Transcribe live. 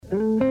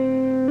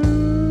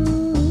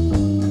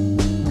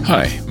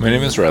Hi, my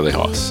name is Riley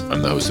Haas.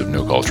 I'm the host of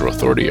No Cultural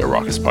Authority, a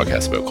raucous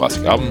podcast about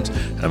classic albums,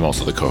 and I'm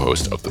also the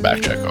co-host of the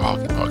Backcheck, a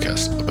hockey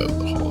podcast about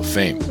the Hall of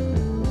Fame.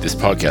 This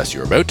podcast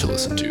you're about to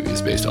listen to is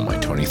based on my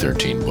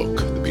 2013 book,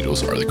 The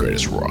Beatles Are the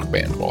Greatest Rock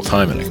Band of All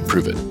Time, and I Can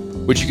Prove It,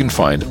 which you can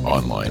find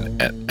online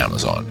at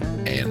Amazon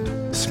and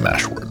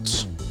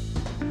Smashwords.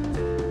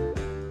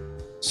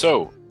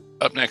 So,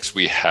 up next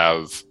we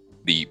have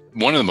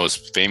one of the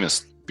most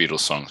famous Beatles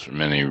songs for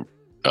many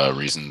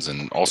reasons,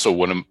 and also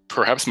one of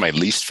perhaps my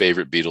least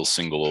favorite Beatles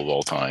single of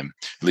all time,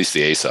 at least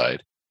the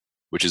A-side,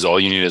 which is All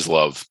You Need Is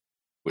Love,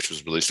 which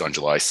was released on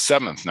July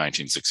 7th,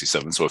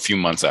 1967, so a few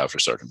months after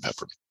Sgt.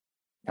 Pepper.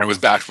 And it was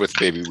backed with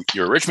Baby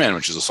You're a Rich Man,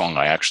 which is a song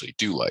I actually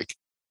do like.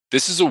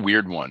 This is a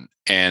weird one,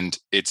 and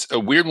it's a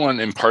weird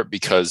one in part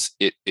because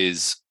it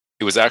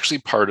was actually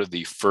part of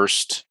the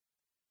first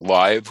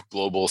live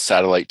global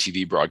satellite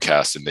TV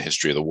broadcast in the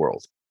history of the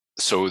world.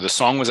 So the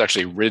song was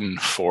actually written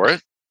for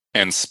it.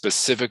 And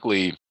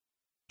specifically,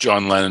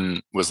 John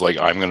Lennon was like,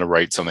 I'm going to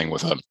write something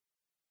with a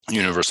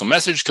universal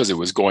message, because it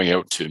was going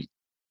out to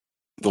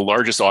the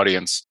largest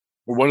audience,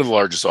 or one of the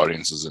largest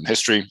audiences in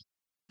history.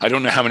 I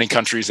don't know how many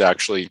countries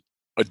actually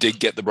did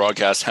get the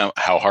broadcast, how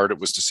hard it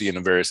was to see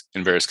in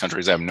various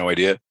countries. I have no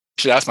idea. I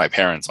should ask my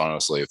parents,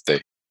 honestly, if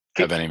they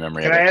have any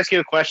memory of it. Can I ask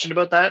you a question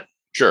about that?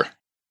 Sure.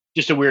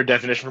 Just a weird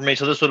definition for me.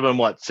 So this would have been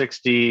what,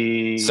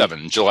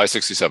 67, July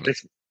 67.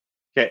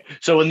 Okay,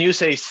 so when you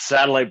say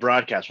satellite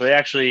broadcast, were they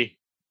actually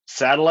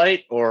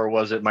satellite or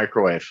was it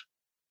microwave?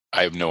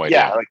 I have no idea.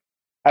 Yeah,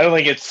 I don't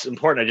think it's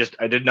important.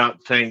 I did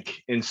not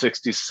think in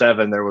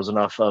 67 there was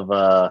enough of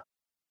a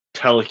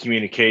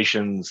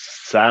telecommunications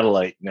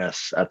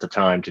satelliteness at the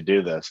time to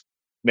do this.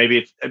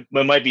 Maybe it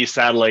might be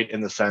satellite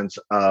in the sense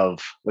of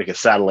like a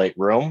satellite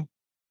room.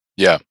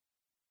 Yeah.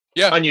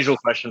 Unusual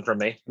question from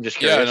me. I'm just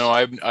curious. Yeah, no,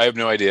 I have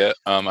no idea.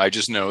 I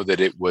just know that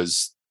it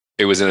was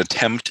an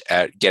attempt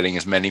at getting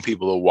as many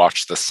people to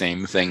watch the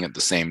same thing at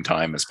the same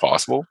time as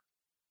possible.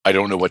 I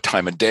don't know what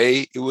time of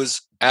day it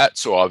was at,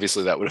 so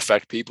obviously that would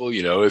affect people.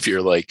 You know, if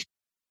you're like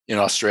in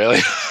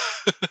Australia,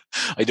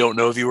 I don't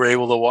know if you were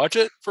able to watch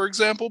it, for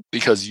example,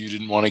 because you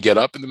didn't want to get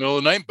up in the middle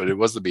of the night, but it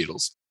was the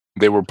Beatles.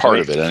 They were part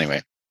of it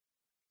anyway.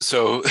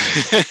 So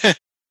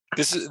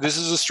this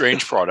is a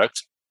strange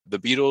product. The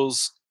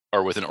Beatles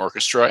are with an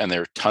orchestra, and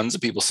there are tons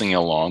of people singing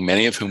along,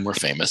 many of whom were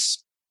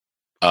famous.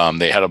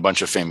 They had a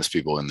bunch of famous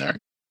people in there,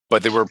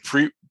 but they were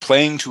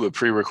playing to a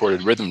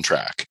pre-recorded rhythm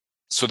track.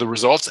 So the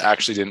results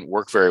actually didn't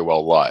work very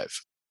well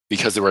live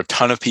because there were a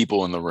ton of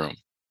people in the room.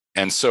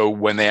 And so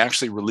when they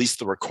actually released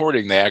the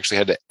recording, they actually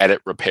had to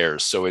edit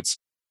repairs. So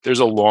there's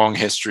a long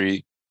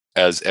history,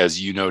 as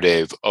you know,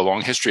 Dave, a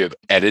long history of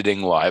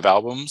editing live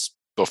albums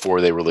before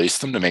they release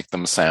them to make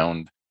them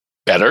sound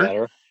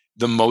better.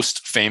 The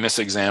most famous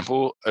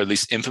example, or at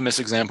least infamous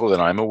example that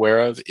I'm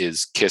aware of,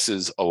 is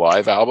Kiss's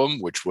Alive album,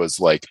 which was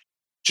like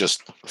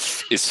just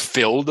is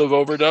filled of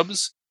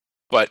overdubs.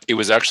 But it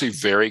was actually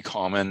very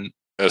common,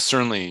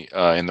 certainly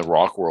in the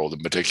rock world in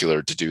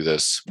particular, to do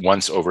this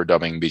once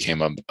overdubbing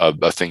became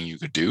a thing you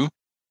could do.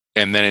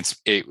 And then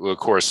it of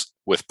course,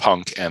 with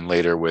punk and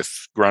later with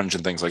grunge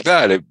and things like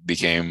that, it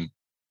became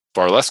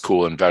far less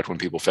cool. In fact, when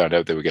people found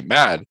out, they would get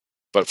mad.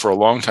 But for a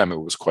long time,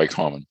 it was quite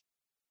common.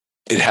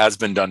 It has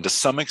been done to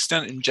some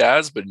extent in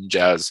jazz, but in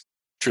jazz,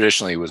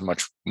 traditionally, it was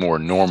much more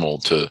normal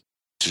to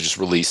just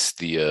release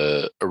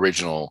the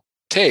original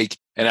take.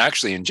 And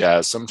actually in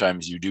jazz,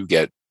 sometimes you do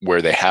get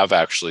where they have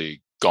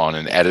actually gone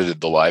and edited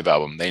the live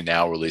album. They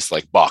now release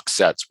like box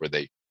sets where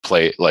they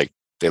play, like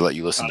they let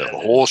you listen to the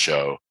whole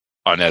show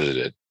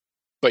unedited.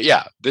 But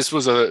yeah, this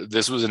was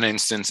an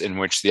instance in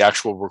which the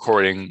actual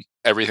recording,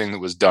 everything that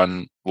was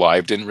done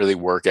live didn't really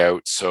work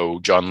out. So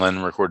John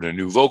Lennon recorded a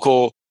new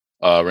vocal.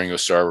 Ringo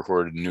Starr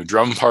recorded a new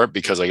drum part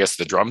because I guess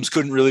the drums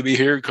couldn't really be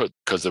here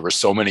because there were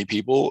so many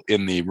people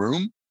in the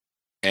room.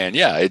 And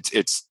yeah,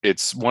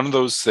 it's one of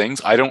those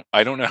things. I don't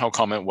know how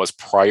common it was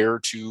prior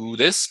to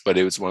this, but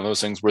it was one of those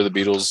things where the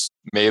Beatles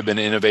may have been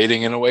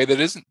innovating in a way that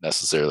isn't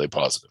necessarily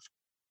positive.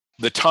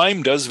 The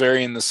time does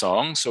vary in the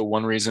song, so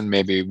one reason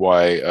maybe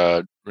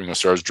why Ringo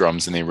Starr's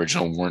drums in the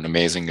original weren't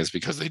amazing is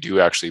because they do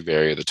actually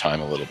vary the time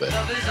a little bit.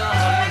 Love is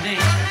all you need.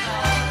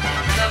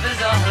 Love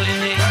is all you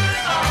need.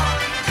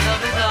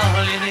 Love is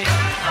all you need.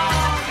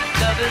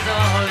 Love is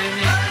all you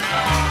need.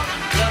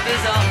 Love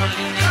is all you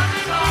need.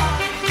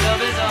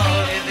 Love is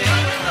all you need.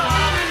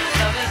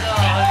 Love is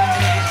all you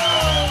need.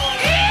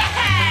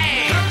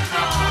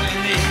 All you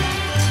need.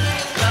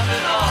 Love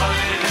is all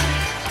you need.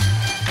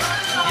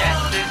 Yes,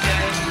 it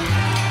is.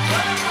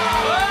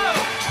 Whoa.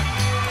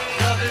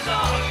 Love is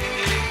all you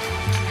need.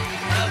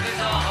 Love is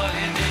all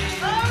you need.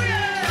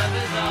 Love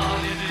is all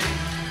you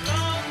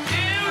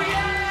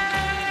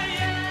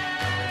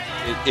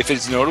need. If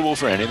it's notable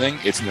for anything,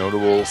 it's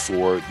notable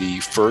for the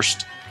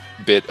first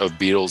bit of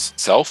Beatles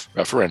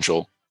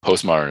self-referential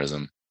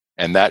postmodernism,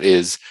 and that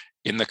is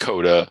in the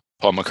coda,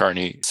 Paul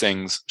McCartney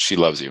sings "She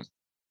Loves You"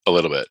 a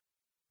little bit,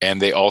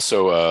 and they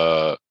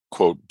also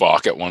quote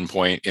Bach at one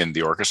point in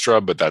the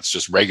orchestra, but that's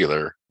just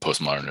regular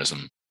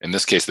postmodernism. In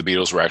this case, the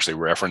Beatles were actually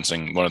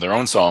referencing one of their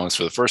own songs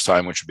for the first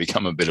time, which would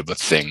become a bit of a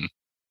thing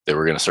that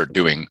we're going to start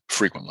doing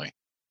frequently.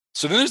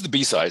 So then there's the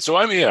B-side. So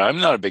I'm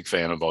not a big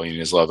fan of All You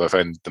Need Is Love. I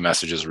find the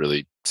message is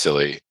really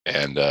silly.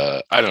 And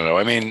I don't know.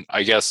 I mean,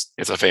 I guess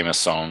it's a famous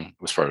song.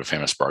 It was part of a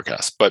famous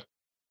broadcast. But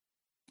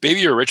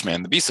Baby You're a Rich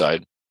Man, the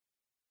B-side,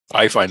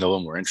 I find a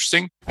little more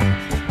interesting.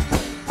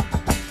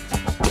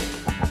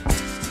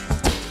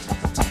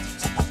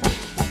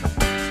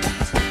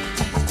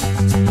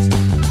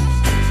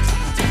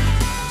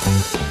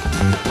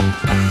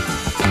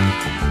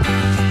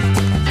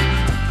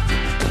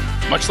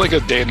 Much like A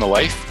Day in the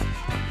Life,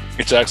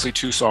 it's actually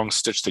two songs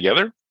stitched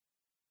together,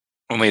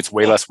 only it's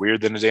way less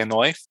weird than A Day in the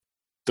Life.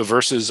 The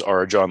verses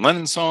are a John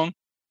Lennon song.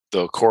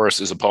 The chorus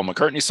is a Paul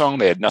McCartney song.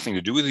 They had nothing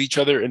to do with each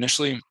other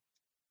initially.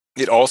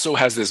 It also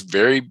has this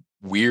very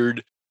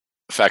weird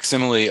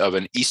facsimile of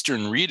an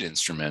Eastern reed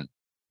instrument,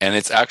 and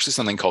it's actually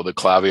something called the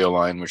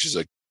clavioline, which is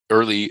an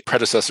early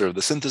predecessor of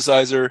the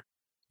synthesizer,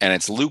 and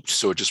it's looped,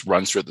 so it just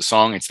runs throughout the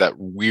song. It's that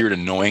weird,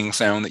 annoying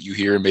sound that you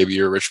hear in Baby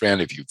You're a Rich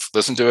Man if you've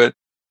listened to it.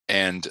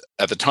 And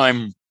at the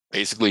time,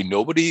 basically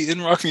nobody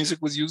in rock music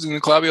was using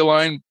the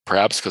clavioline,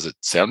 perhaps because it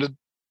sounded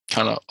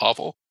kind of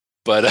awful.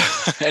 But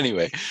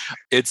anyway,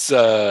 it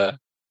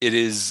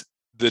is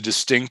the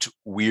distinct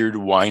weird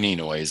whiny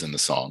noise in the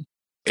song.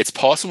 It's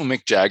possible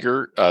Mick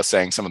Jagger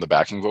sang some of the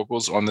backing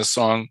vocals on this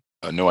song.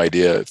 No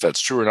idea if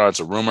that's true or not.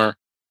 It's a rumor.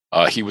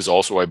 He was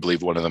also, I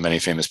believe, one of the many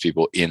famous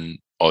people in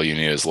All You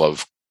Need Is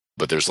Love,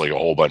 but there's like a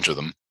whole bunch of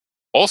them.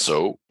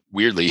 Also,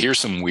 weirdly, here's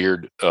some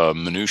weird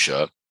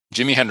minutia.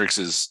 Jimi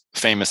Hendrix's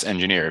famous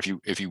engineer,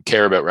 if you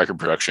care about record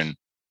production,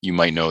 you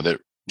might know that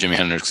Jimi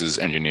Hendrix's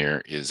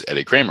engineer is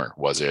Eddie Kramer,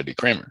 was Eddie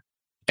Kramer.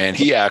 And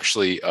he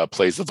actually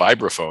plays the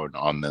vibraphone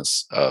on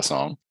this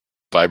song.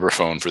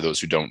 Vibraphone, for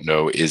those who don't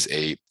know, is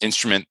a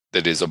instrument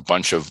that is a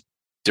bunch of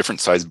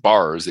different sized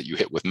bars that you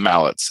hit with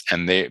mallets.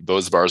 And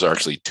those bars are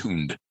actually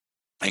tuned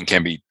and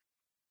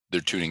their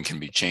tuning can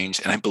be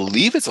changed. And I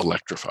believe it's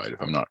electrified,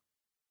 if I'm not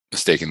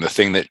mistaken. The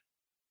thing that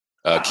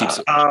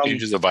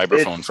changes a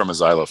vibraphone from a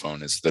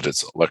xylophone is that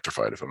it's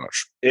electrified, if I'm not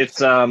sure.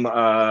 It's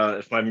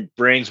if my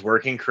brain's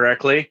working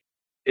correctly,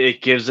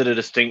 it gives it a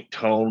distinct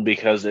tone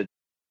because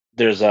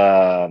there's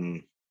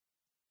I'm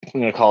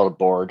going to call it a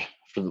board,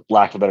 for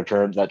lack of a better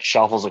term, that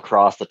shuffles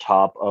across the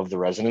top of the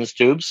resonance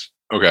tubes.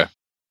 Okay.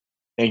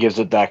 And gives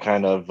it that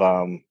kind of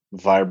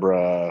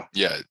vibra.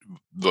 Yeah,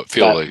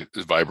 like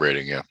it's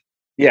vibrating, yeah.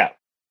 Yeah.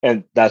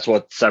 And that's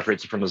what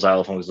separates it from the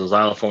xylophone, because the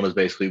xylophone is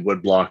basically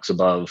wood blocks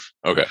above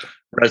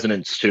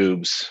resonance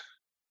tubes,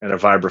 and a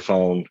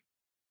vibraphone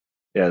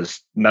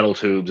has metal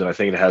tubes, and I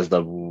think it has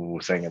the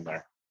thing in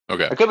there.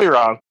 Okay. I could be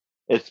wrong.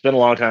 It's been a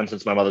long time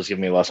since my mother's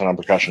given me a lesson on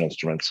percussion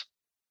instruments.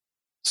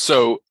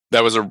 So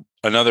that was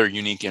another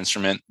unique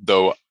instrument,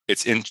 though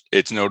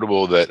it's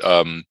notable that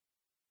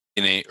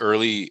in a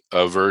early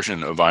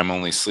version of I'm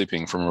Only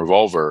Sleeping from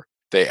Revolver,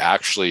 they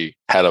actually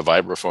had a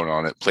vibraphone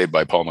on it played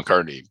by Paul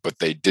McCartney, but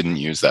they didn't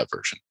use that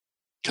version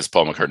because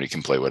Paul McCartney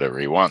can play whatever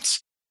he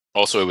wants.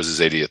 Also, it was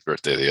his 80th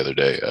birthday the other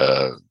day.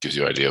 Gives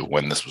you an idea of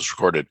when this was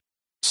recorded.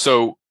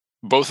 So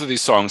both of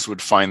these songs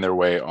would find their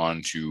way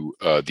onto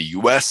the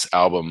US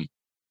album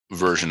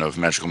version of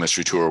Magical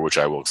Mystery Tour, which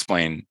I will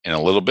explain in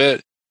a little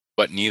bit,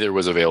 but neither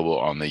was available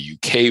on the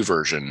UK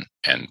version,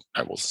 and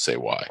I will say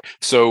why.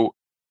 So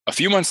a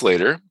few months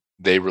later,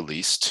 they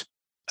released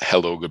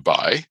Hello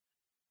Goodbye,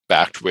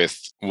 backed with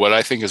what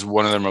I think is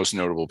one of their most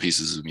notable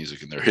pieces of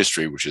music in their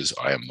history, which is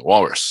I Am the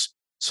Walrus.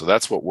 So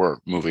that's what we're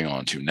moving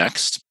on to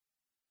next.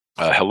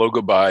 Hello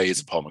Goodbye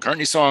is a Paul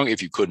McCartney song.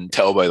 If you couldn't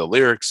tell by the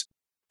lyrics,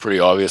 pretty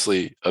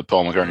obviously a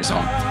Paul McCartney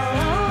song.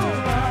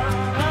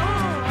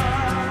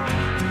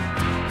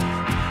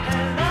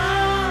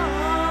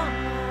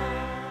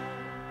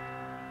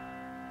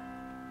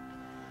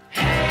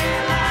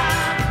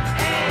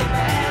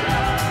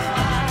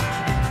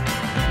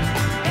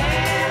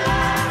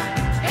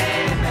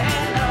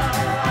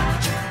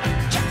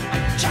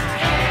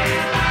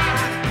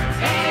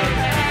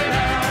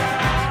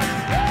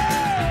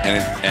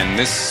 And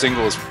this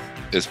single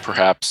is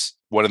perhaps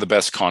one of the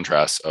best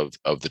contrasts of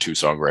the two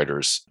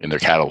songwriters in their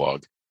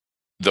catalog.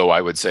 Though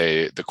I would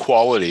say the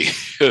quality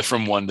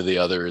from one to the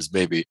other is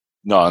maybe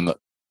not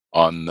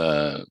on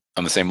the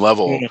same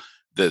level.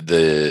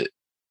 Mm-hmm.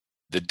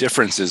 The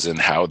differences in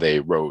how they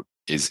wrote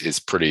is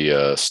pretty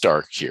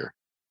stark here.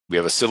 We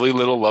have a silly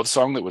little love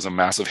song that was a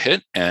massive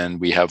hit, and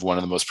we have one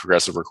of the most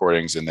progressive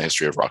recordings in the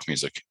history of rock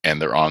music,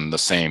 and they're on the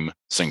same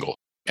single,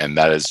 and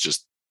that is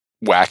just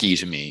wacky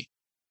to me.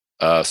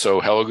 So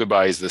Hello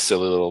Goodbye is this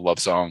silly little love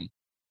song.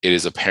 It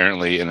is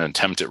apparently an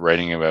attempt at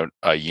writing about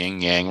a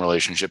yin-yang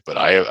relationship, but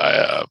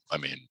I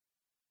mean,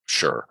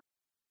 sure.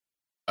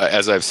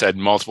 As I've said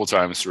multiple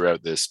times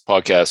throughout this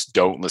podcast,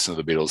 don't listen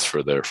to the Beatles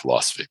for their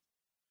philosophy.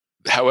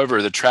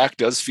 However, the track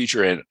does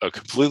feature a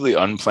completely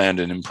unplanned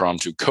and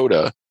impromptu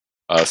coda,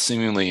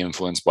 seemingly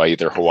influenced by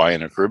either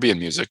Hawaiian or Caribbean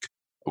music,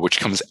 which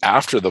comes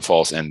after the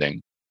false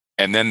ending.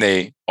 And then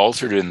they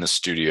altered it in the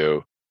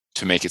studio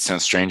to make it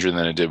sound stranger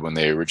than it did when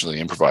they originally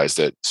improvised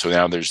it. So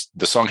now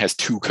the song has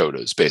 2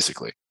 codas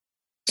basically.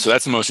 So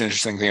that's the most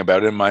interesting thing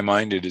about it in my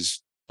mind. It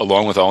is,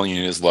 along with All You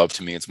Need Is Love,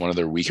 to me, it's one of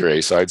their weaker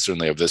A-sides,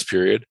 certainly of this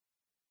period.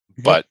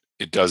 But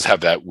it does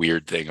have that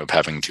weird thing of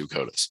having 2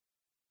 codas.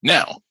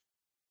 Now,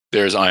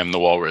 there's I Am the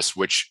Walrus,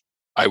 which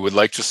I would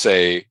like to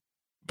say,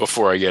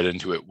 before I get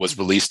into it, was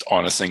released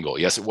on a single.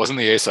 Yes, it wasn't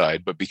the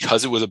A-side, but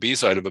because it was a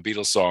B-side of a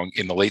Beatles song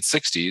in the late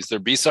 60s, their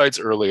B-sides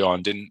early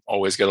on didn't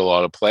always get a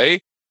lot of play.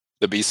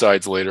 The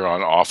B-sides later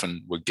on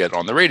often would get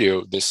on the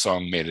radio. This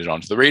song made it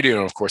onto the radio,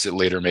 and of course, it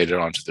later made it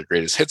onto the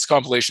greatest hits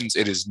compilations.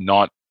 It is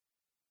not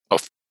a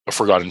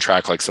forgotten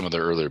track like some of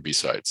their earlier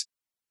B-sides.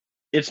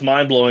 It's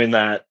mind-blowing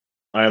that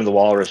I Am the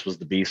Walrus was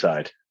the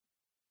B-side.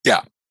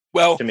 Yeah.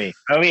 Well, to me,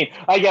 I mean,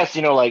 I guess,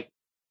 like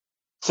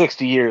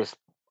 60 years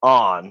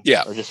on,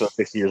 or just about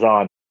 60 years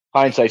on,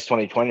 hindsight's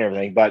 2020 and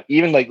everything. But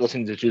even like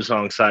listening to 2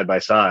 songs side by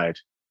side,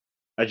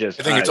 I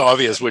think it's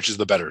obvious which is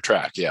the better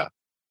track. Yeah.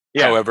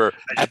 However,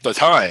 at the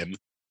time,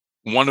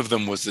 one of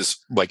them was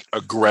this like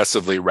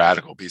aggressively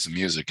radical piece of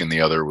music, and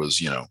the other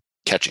was,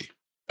 catchy.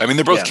 I mean,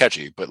 they're both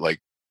catchy, but like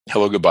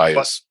Hello Goodbye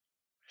is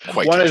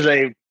quite. One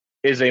catchy.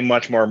 is a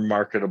much more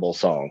marketable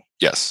song.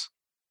 Yes.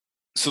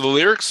 So the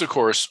lyrics, of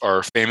course,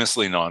 are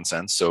famously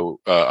nonsense. So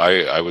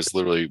I was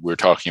we were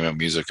talking about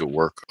music at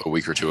work a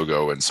week or 2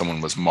 ago, and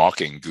someone was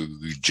mocking Goo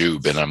Goo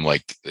Jube, and I'm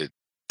like,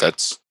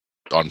 that's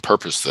on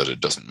purpose that it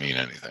doesn't mean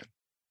anything.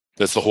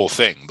 That's the whole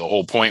thing. The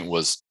whole point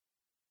was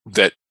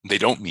that they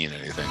don't mean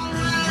anything.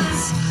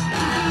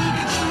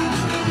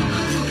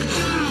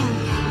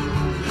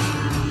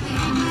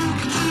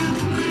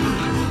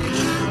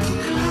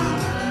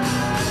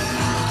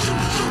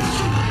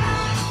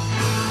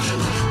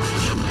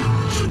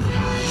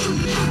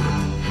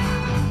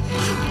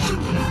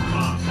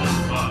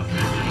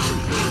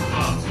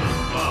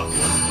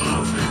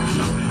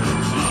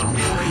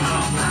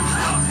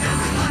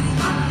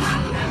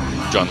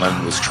 John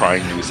Lennon was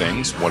trying new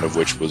things, one of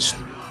which was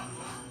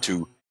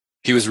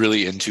he was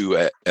really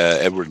into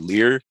Edward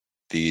Lear,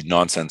 the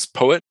nonsense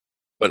poet,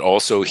 but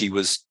also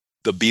the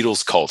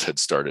Beatles cult had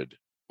started,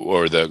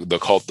 or the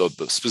cult,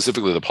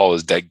 specifically the Paul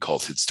is Dead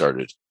cult had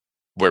started,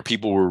 where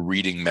people were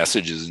reading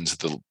messages into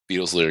the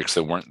Beatles lyrics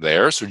that weren't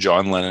there. So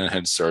John Lennon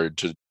had started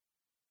to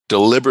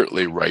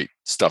deliberately write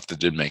stuff that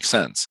didn't make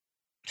sense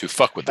to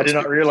fuck with those I did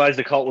not people. realize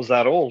the cult was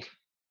that old.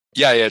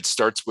 Yeah, it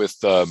starts with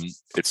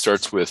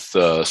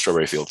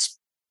Strawberry Fields.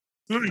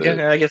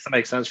 I guess that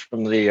makes sense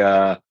from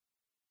the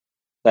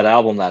that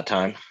album that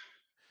time,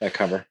 that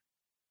cover.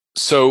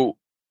 So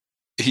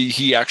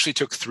he actually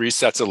took 3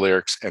 sets of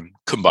lyrics and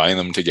combined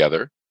them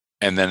together,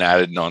 and then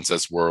added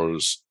nonsense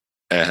words.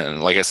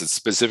 And like I said,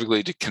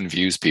 specifically to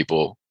confuse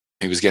people.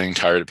 He was getting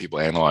tired of people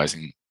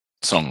analyzing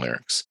song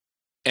lyrics.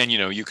 And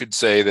you could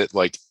say that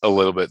like a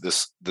little bit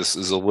this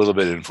is a little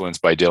bit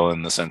influenced by Dylan,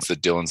 in the sense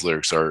that Dylan's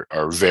lyrics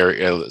are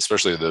very,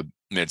 especially the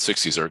mid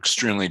 60s, are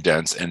extremely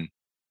dense and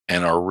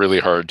are really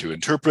hard to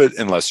interpret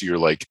unless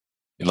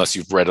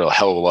you've read a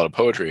hell of a lot of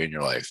poetry in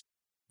your life.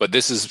 But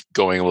this is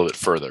going a little bit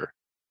further.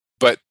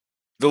 But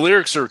the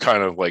lyrics are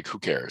kind of like, who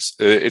cares?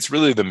 It's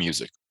really the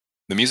music.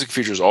 The music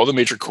features all the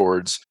major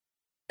chords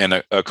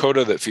and a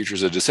coda that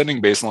features a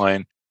descending bass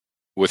line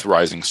with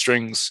rising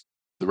strings.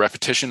 The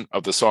repetition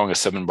of the song is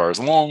 7 bars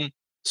long,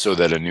 so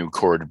that a new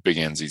chord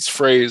begins each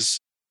phrase.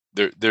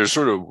 There's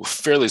sort of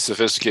fairly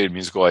sophisticated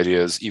musical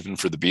ideas, even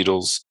for the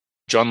Beatles.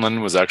 John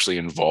Lennon was actually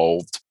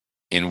involved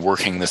in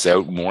working this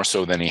out more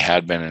so than he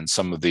had been in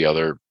some of the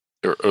other,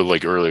 or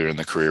like earlier in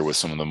the career with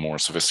some of the more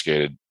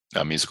sophisticated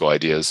musical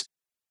ideas.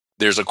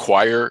 There's a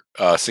choir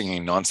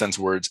singing nonsense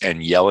words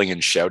and yelling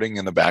and shouting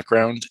in the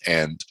background.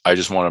 And I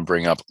just want to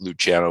bring up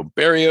Luciano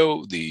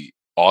Berio, the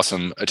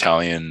awesome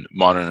Italian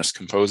modernist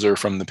composer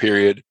from the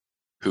period,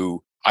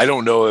 who I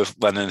don't know if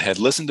Lennon had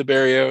listened to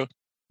Berio,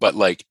 but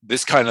like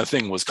this kind of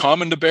thing was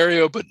common to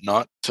Berio, but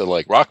not to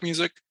like rock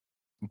music.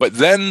 But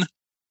then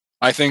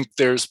I think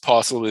there's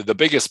possibly the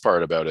biggest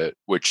part about it,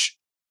 which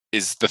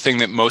is the thing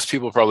that most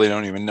people probably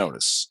don't even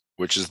notice,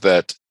 which is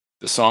that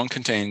the song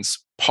contains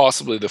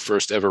possibly the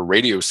first ever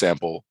radio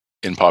sample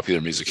in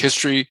popular music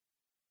history,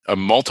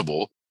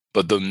 multiple,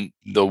 but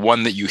the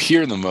one that you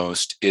hear the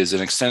most is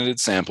an extended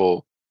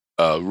sample,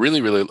 really,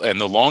 and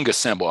the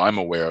longest sample I'm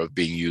aware of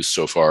being used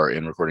so far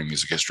in recording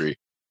music history,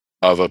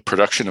 of a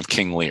production of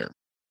King Lear,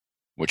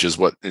 which is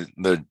what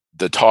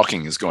the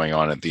talking is going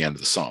on at the end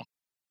of the song.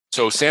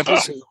 So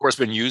samples have, of course,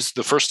 been used.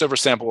 The first ever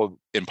sample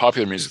in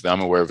popular music that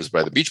I'm aware of is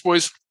by the Beach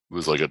Boys. It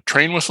was like a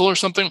train whistle or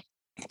something.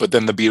 But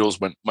then the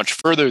Beatles went much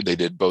further. They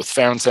did both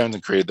found sounds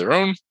and created their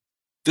own.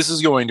 This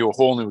is going to a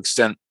whole new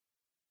extent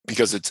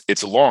because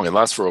it's long. It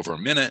lasts for over a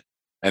minute,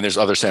 and there's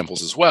other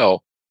samples as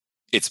well.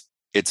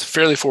 It's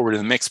fairly forward in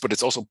the mix, but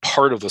it's also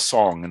part of the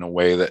song in a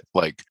way that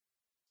like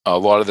a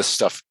lot of this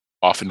stuff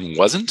often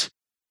wasn't.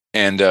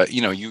 And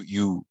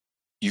you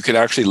can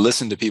actually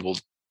listen to people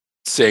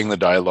saying the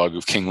dialogue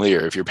of King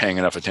Lear if you're paying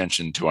enough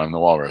attention to I'm the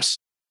Walrus.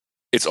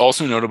 It's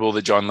also notable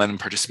that John Lennon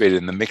participated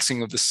in the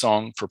mixing of this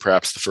song for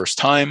perhaps the first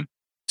time.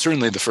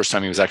 Certainly the first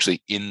time he was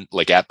actually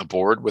at the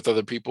board with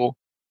other people.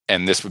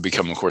 and this would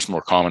become, of course,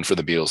 more common for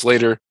the Beatles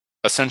later.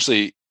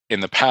 Essentially, in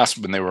the past,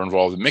 when they were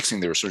involved in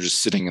mixing, they were sort of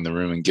just sitting in the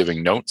room and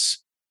giving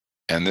notes.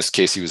 And in this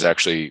case, he was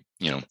actually,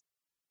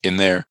 in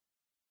there.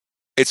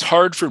 It's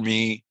hard for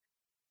me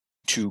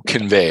to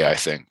convey, I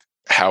think,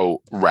 how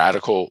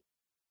radical,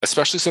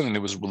 especially something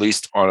that was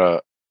released on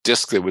a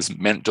disc that was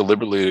meant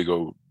deliberately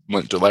to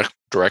went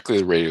directly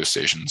to radio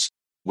stations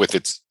with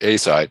its A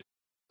side,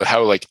 but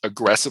how like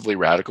aggressively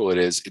radical it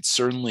is. It's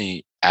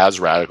certainly as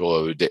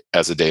radical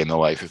as a day in the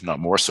life, if not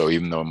more so,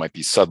 even though it might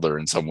be subtler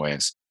in some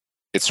ways.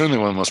 It's certainly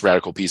one of the most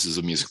radical pieces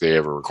of music they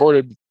ever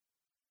recorded.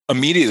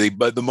 Immediately,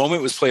 but the moment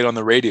it was played on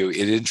the radio,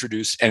 it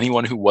introduced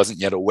anyone who wasn't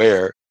yet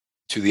aware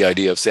to the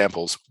idea of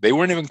samples. They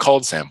weren't even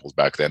called samples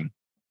back then.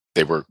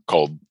 They were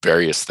called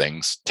various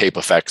things. Tape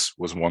effects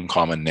was one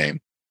common name.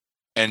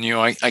 And,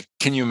 I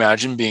can you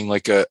imagine being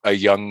like a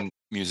young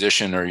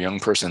musician or a young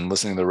person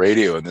listening to the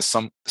radio, and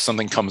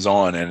something comes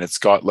on and it's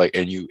got like,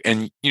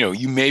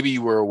 you maybe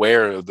were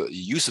aware of the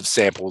use of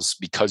samples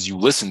because you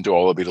listened to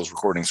all the Beatles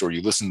recordings or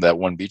you listened to that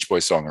one Beach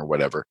Boys song or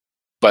whatever.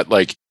 But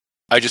like,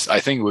 I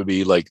think it would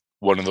be like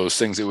one of those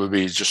things that would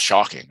be just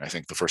shocking, I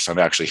think, the first time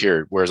I actually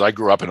hear it. Whereas I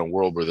grew up in a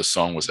world where this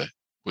song was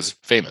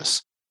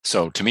famous.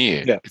 So to me,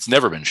 It's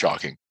never been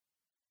shocking.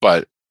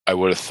 But I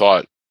would have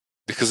thought,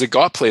 because it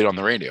got played on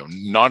the radio,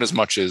 not as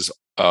much as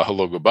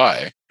Hello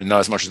Goodbye, and not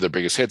as much as their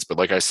biggest hits, but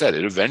like I said,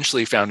 it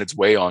eventually found its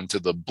way onto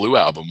the Blue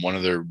Album, one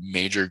of their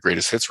major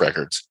greatest hits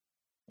records,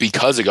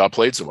 because it got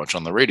played so much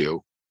on the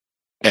radio.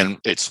 And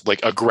it's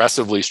like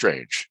aggressively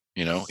strange,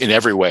 in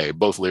every way,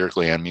 both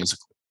lyrically and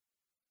musically.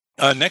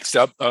 Next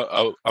up,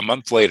 a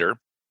month later,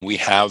 we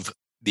have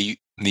the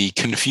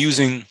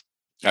confusing,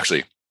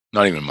 actually,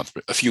 not even a month,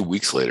 but a few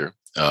weeks later,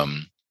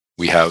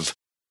 we have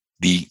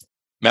the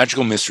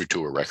Magical Mystery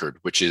Tour record,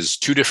 which is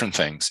two different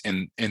things.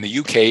 In the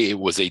UK, it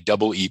was a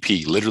double EP,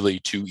 literally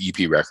two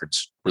EP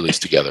records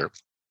released together.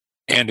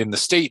 And in the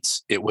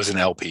States, it was an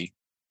LP.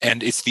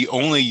 And it's the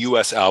only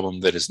US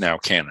album that is now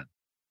canon.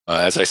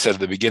 As I said at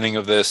the beginning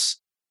of this,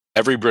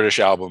 every British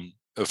album,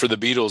 for the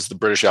Beatles, the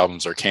British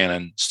albums are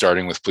canon,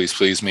 starting with Please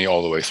Please Me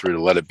all the way through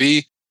to Let It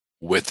Be,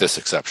 with this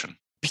exception.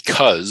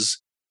 Because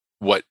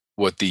what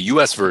the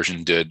US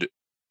version did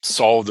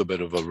solved a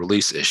bit of a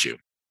release issue.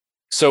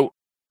 So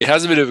it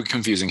has a bit of a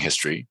confusing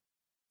history.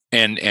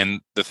 And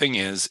the thing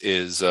is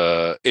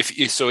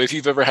if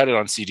you've ever had it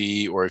on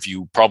CD, or if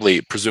you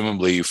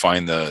presumably you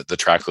find the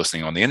track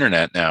listing on the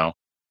internet now,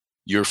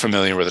 you're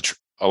familiar with a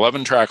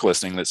 11 track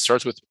listing that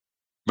starts with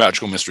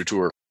Magical Mystery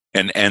Tour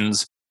and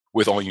ends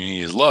with All You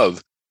Need Is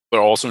Love, but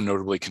also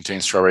notably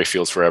contains Strawberry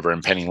Fields Forever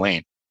and Penny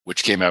Lane,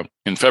 which came out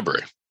in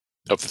February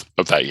of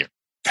that year.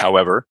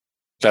 However,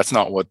 that's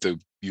not what the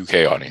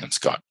UK audience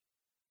got.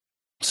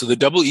 So the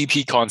double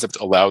EP concept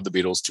allowed the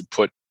Beatles to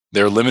put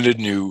their limited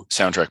new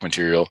soundtrack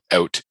material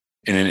out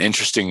in an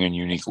interesting and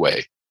unique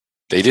way.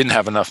 They didn't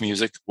have enough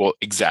music. Well,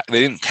 they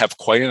didn't have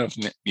quite enough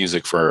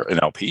music for an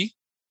LP.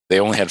 They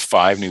only had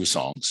 5 new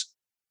songs,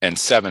 and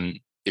 7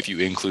 if you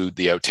include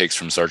the outtakes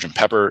from Sgt.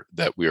 Pepper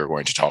that we are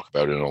going to talk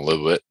about in a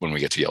little bit when we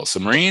get to Yellow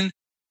Submarine,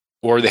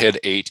 or they had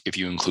 8 if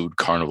you include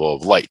Carnival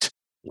of Light.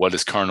 What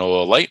is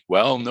Carnival of Light?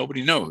 Well,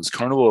 nobody knows.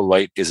 Carnival of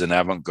Light is an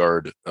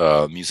avant-garde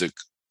music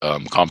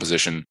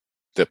composition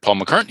that Paul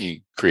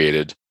McCartney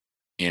created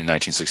in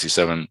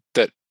 1967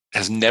 that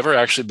has never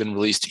actually been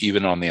released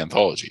even on the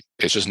anthology.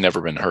 It's just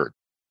never been heard.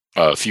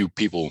 A few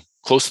people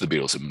close to the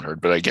Beatles have been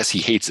heard, but I guess he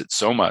hates it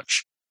so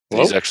much that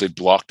he's actually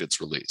blocked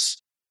its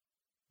release.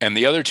 And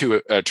the other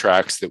 2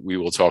 tracks that we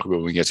will talk about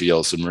when we get to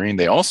Yellow Submarine,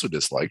 they also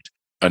disliked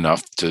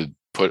enough to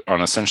put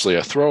on essentially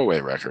a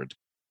throwaway record.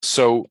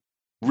 So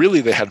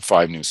really they had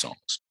 5 new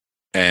songs.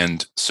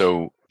 And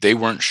so they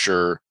weren't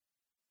sure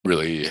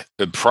really,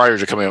 prior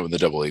to coming out with the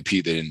double AP,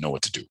 they didn't know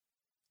what to do.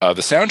 The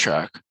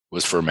soundtrack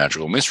was for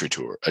Magical Mystery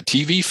Tour, a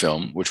TV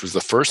film, which was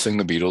the first thing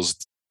the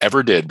Beatles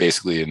ever did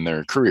basically in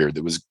their career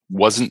that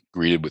wasn't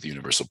greeted with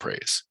universal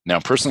praise. Now,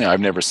 personally, I've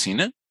never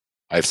seen it.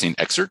 I've seen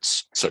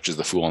excerpts, such as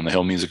the Fool on the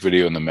Hill music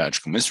video and the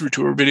Magical Mystery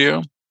Tour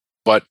video,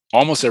 but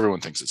almost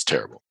everyone thinks it's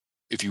terrible.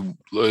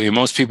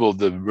 Most people,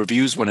 the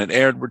reviews when it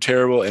aired were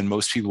terrible, and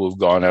most people who've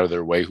gone out of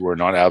their way, who are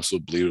not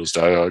absolute Beatles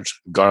diehards,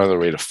 gone out of their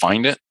way to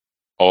find it,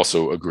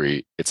 also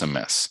agree it's a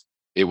mess.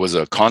 It was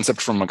a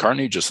concept from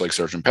McCartney, just like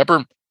Sgt.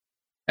 Pepper,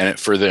 and it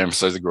further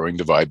emphasized the growing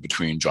divide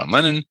between John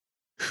Lennon,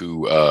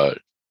 who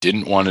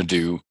didn't want to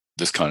do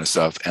this kind of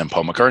stuff, and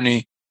Paul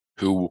McCartney,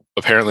 who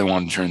apparently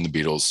wanted to turn the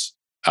Beatles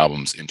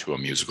albums into a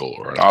musical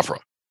or an opera.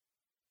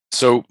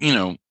 So,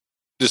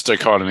 this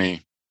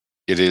dichotomy,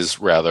 it is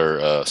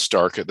rather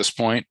stark at this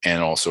point,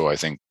 and also I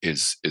think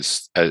is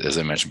as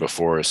I mentioned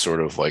before, is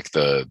sort of like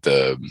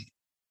the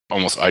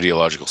almost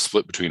ideological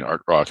split between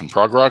art rock and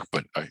prog rock,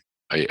 but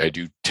I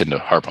do tend to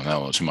harp on that a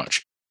little too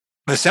much.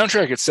 The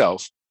soundtrack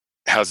itself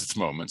has its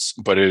moments,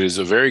 but it is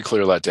a very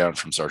clear letdown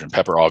from Sgt.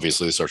 Pepper.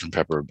 Obviously, Sgt.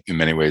 Pepper, in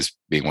many ways,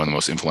 being one of the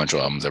most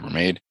influential albums ever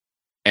made.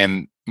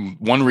 And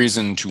one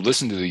reason to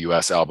listen to the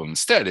US album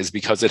instead is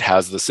because it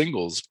has the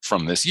singles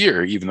from this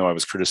year, even though I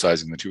was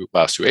criticizing the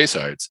last two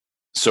A-sides.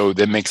 So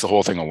that makes the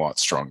whole thing a lot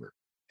stronger.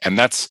 And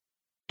that's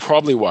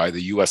probably why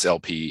the US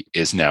LP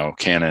is now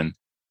canon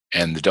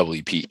and the double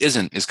EP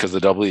isn't, is because the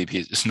double EP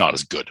is not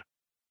as good.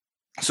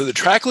 So the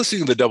track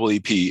listing of the double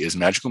EP is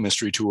Magical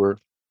Mystery Tour,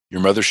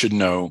 Your Mother Should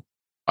Know,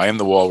 I Am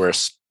the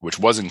Walrus, which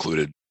was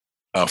included,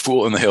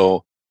 Fool in the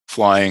Hill,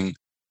 Flying,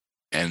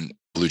 and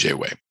Blue Jay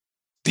Way.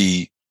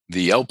 The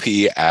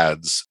LP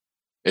adds,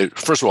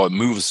 first of all, it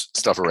moves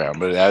stuff around,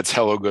 but it adds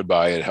Hello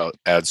Goodbye, it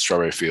adds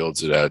Strawberry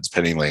Fields, it adds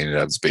Penny Lane, it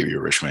adds Baby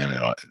You're a Rich Man,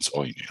 it's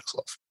All You Need Is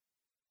Love.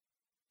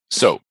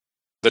 So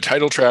the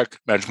title track,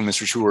 Magical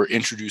Mystery Tour,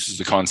 introduces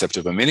the concept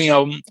of a mini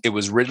album.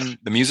 The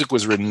music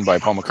was written by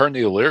Paul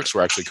McCartney. The lyrics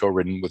were actually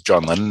co-written with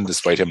John Lennon,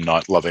 despite him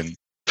not loving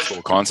the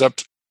full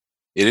concept.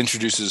 It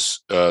introduces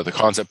the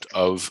concept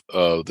of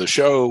the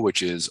show,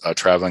 which is a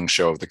traveling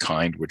show of the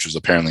kind, which was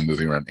apparently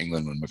moving around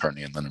England when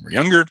McCartney and Lennon were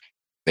younger.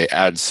 They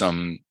add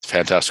some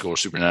fantastical or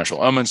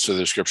supernatural elements to the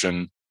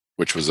description,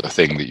 which was a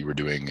thing that you were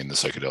doing in the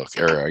psychedelic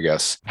era, I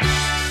guess.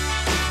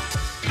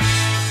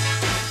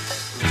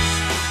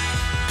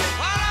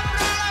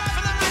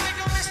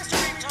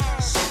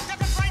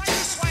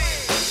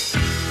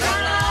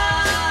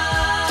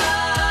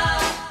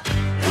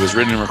 It was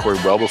written and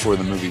recorded well before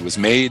the movie was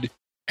made,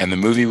 and the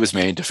movie was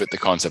made to fit the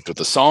concept of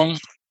the song,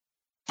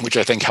 which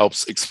I think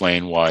helps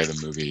explain why the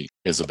movie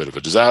is a bit of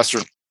a disaster.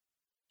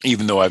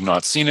 Even though I've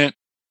not seen it,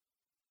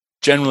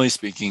 generally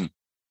speaking,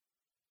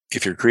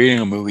 if you're creating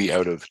a movie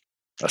out of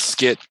a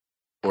skit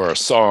or a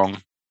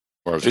song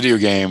or a video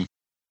game,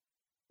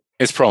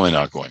 it's probably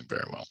not going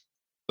very well.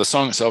 The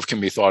song itself can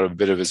be thought of a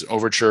bit of as an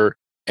overture,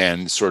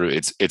 and sort of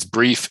it's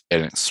brief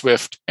and it's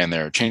swift, and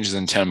there are changes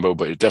in tempo,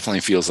 but it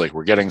definitely feels like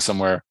we're getting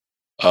somewhere.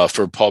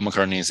 For Paul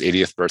McCartney's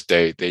 80th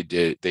birthday,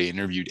 they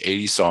interviewed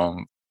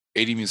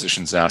 80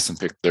 musicians, asked them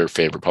to pick their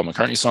favorite Paul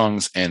McCartney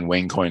songs, and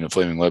Wayne Coyne of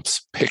Flaming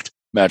Lips picked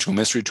Magical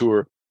Mystery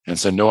Tour and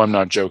said, "No, I'm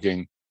not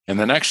joking." And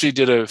then actually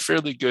did a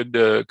fairly good,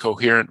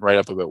 coherent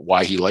write-up about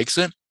why he likes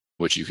it,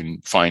 which you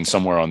can find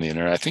somewhere on the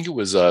internet. I think it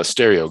was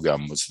Stereo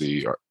Gum was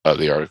the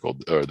article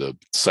or the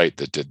site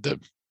that did the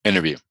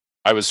interview.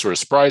 I was sort of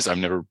surprised. I've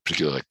never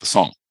particularly liked the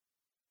song.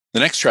 The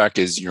next track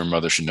is Your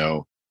Mother Should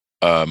Know.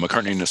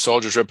 McCartney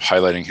nostalgia trip,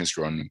 highlighting his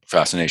growing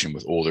fascination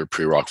with older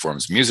pre-rock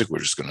forms of music,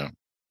 which is going to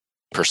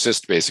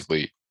persist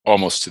basically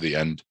almost to the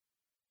end,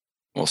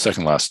 well,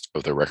 second last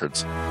of their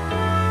records.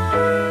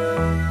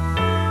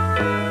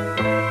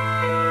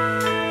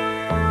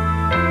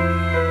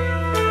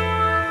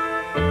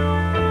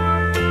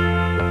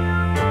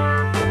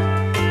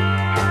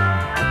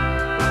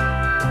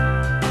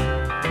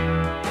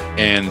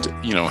 And,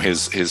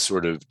 his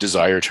sort of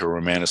desire to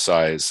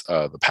romanticize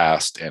the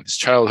past and his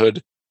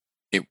childhood.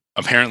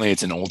 Apparently,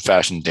 it's an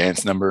old-fashioned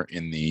dance number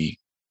in the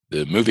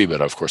movie,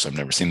 but of course, I've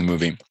never seen the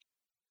movie.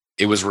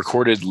 It was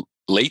recorded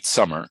late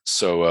summer,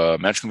 so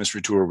Magical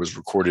Mystery Tour was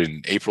recorded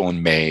in April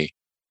and May,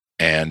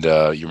 and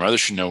Your Mother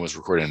Should Know was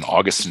recorded in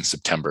August and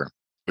September,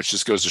 which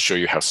just goes to show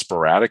you how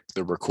sporadic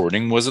the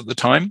recording was at the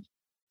time,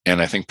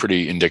 and I think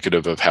pretty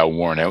indicative of how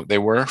worn out they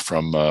were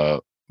from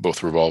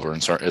both Revolver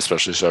and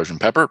especially Sgt.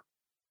 Pepper.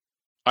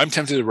 I'm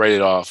tempted to write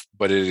it off,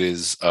 but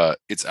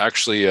it's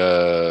actually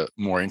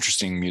more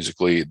interesting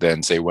musically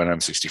than, say, When I'm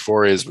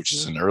 64 is, which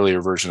is an earlier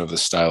version of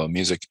this style of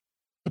music.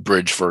 The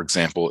bridge, for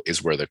example,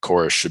 is where the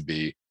chorus should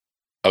be,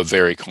 a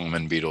very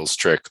common Beatles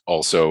trick.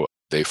 Also,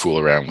 they fool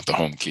around with the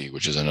home key,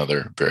 which is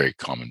another very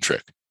common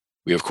trick.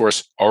 We, of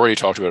course, already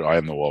talked about I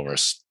Am the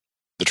Walrus.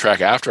 The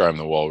track after I Am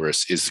the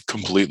Walrus is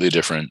completely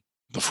different.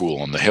 The Fool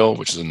on the Hill,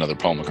 which is another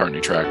Paul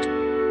McCartney track.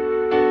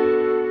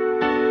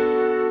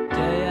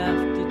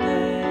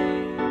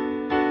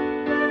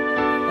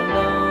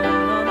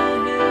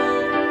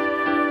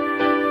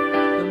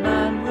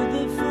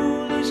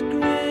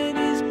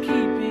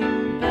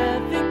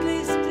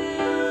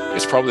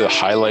 Probably the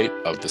highlight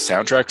of the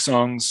soundtrack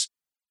songs,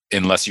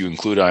 unless you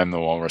include I Am the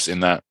Walrus in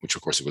that, which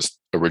of course it was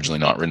originally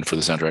not written for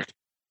the soundtrack.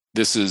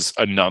 This is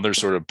another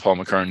sort of Paul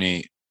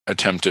McCartney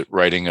attempt at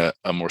writing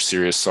a more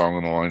serious song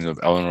on the lines of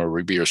Eleanor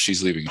Rigby or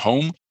She's Leaving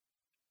Home.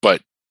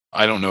 But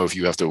I don't know if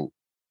you have to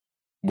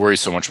worry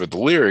so much about the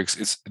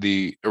lyrics.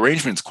 The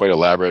arrangement's quite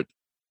elaborate.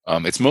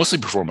 It's mostly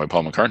performed by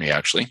Paul McCartney,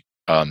 actually.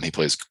 He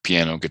plays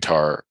piano,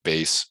 guitar,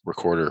 bass,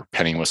 recorder,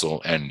 penny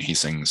whistle, and he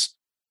sings,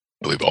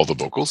 I believe, all the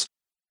vocals.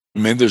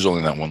 Maybe there's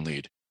only that one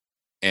lead.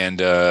 And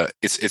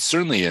it's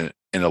certainly an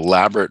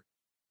elaborate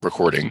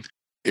recording.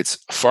 It's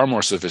a far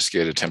more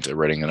sophisticated attempt at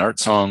writing an art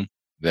song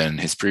than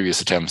his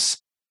previous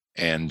attempts.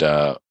 And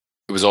it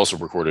was also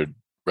recorded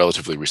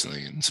relatively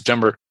recently in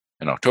September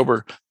and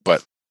October,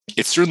 but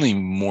it's certainly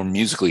more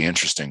musically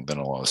interesting than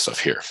a lot of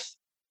stuff here.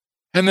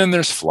 And then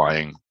there's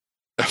Flying.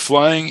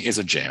 Flying is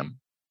a jam,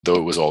 though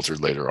it was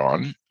altered later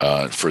on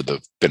for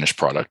the finished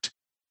product.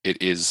 It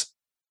is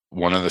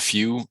one of the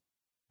few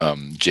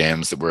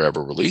jams that were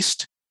ever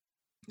released,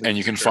 and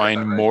you can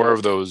find more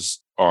of those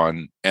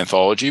on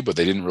Anthology, but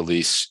they didn't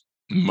release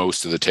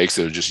most of the takes.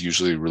 They would just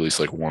usually release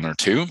like one or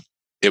two.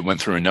 It went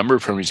through a number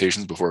of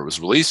permutations before it was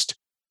released.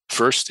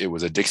 First, it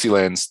was it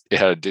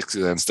had a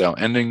Dixieland style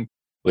ending.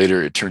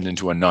 Later, it turned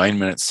into a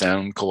 9-minute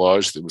sound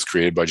collage that was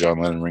created by John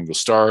Lennon and Ringo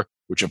Starr,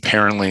 which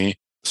apparently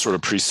sort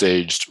of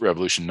presaged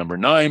Revolution number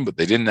 9, but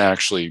they didn't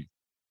actually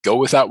go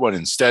with that one.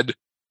 Instead,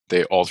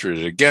 they altered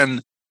it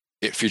again.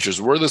 It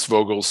features wordless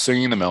vocals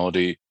singing the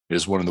melody. It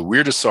is one of the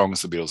weirdest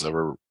songs the Beatles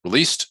ever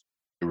released.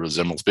 It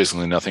resembles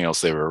basically nothing else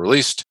they've ever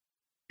released.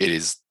 It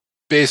is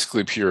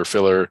basically pure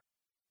filler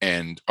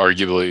and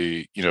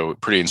arguably,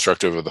 pretty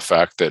instructive of the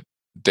fact that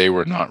they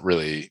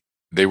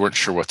weren't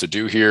sure what to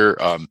do here,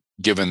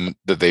 given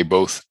that they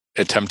both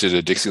attempted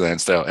a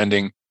Dixieland style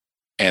ending.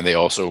 And they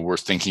also were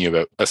thinking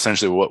about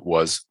essentially what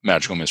was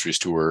Magical Mysteries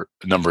Tour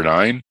number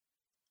 9.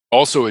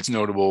 Also, it's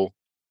notable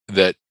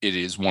that it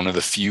is one of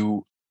the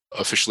few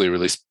officially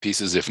released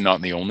pieces, if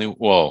not the only,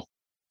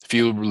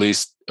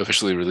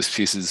 officially released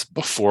pieces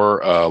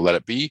before Let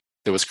It Be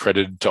that was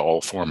credited to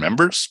all 4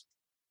 members.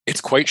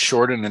 It's quite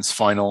short in its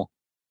final,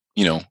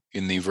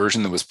 in the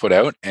version that was put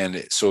out. And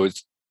the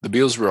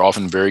Beatles were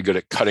often very good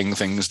at cutting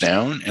things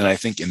down. And I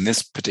think in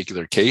this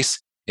particular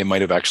case, it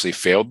might have actually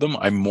failed them.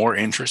 I'm more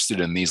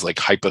interested in these like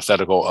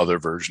hypothetical other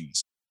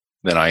versions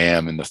than I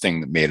am in the thing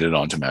that made it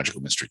onto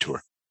Magical Mystery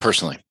Tour.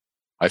 Personally,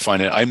 I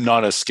find it, I'm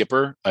not a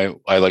skipper. I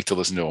like to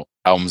listen to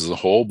albums as a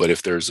whole, but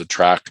if there's a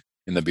track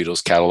in the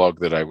Beatles catalog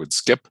that I would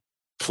skip,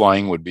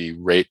 Flying would be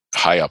right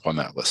high up on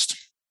that list.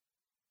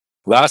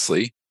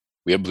 Lastly,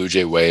 we have Blue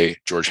Jay Way,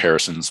 George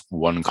Harrison's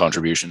one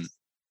contribution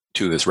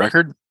to this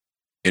record.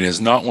 It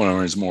is not one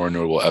of his more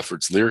notable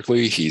efforts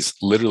lyrically. He's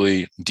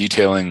literally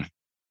detailing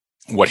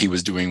what he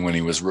was doing when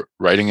he was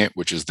writing it,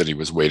 which is that he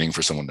was waiting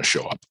for someone to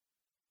show up.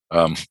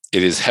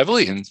 It is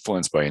heavily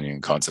influenced by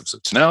Indian concepts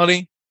of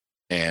tonality,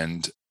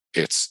 and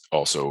it's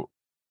also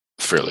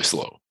fairly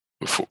slow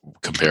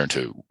compared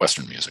to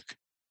Western music.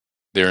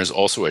 There is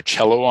also a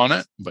cello on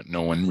it, but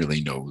no one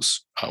really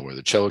knows where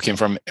the cello came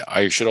from.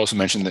 I should also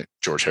mention that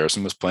George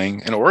Harrison was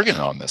playing an organ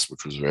on this,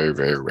 which was very,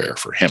 very rare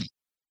for him.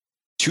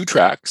 2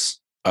 tracks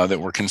that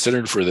were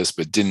considered for this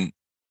but didn't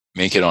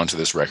make it onto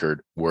this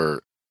record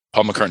were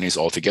Paul McCartney's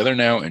All Together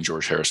Now and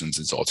George Harrison's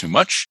It's All Too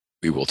Much.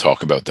 We will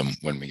talk about them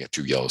when we get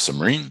to Yellow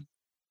Submarine.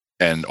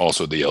 And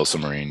also the Yellow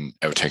Submarine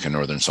Outtake a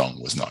Northern Song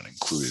was not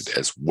included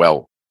as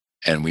well.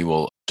 And we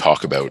will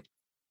talk about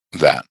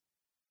that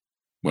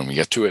when we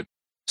get to it.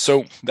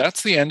 So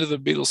that's the end of the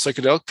Beatles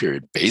psychedelic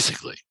period,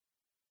 basically.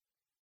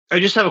 I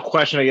just have a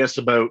question, I guess,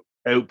 about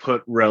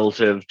output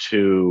relative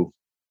to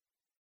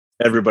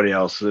everybody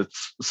else.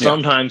 It's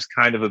sometimes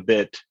kind of a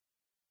bit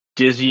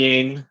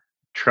dizzying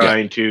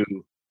trying to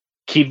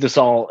keep this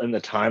all in the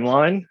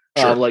timeline.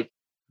 Sure. Like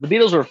the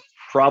Beatles were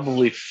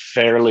probably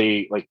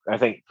fairly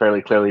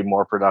clearly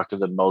more productive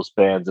than most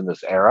bands in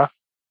this era.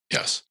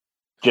 Yes.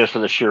 Just for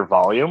the sheer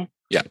volume.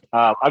 Yeah.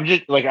 I'm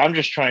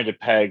just trying to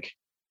peg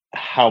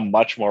how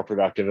much more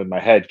productive in my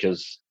head,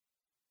 because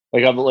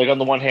on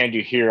the one hand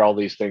you hear all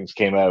these things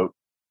came out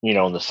in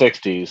the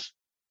 60s,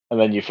 and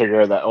then you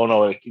figure out that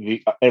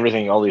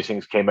all these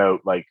things came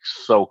out like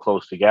so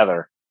close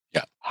together.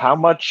 Yeah. How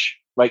much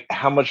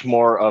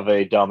more of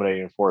a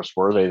dominating force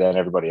were they than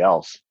everybody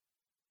else?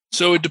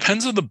 So it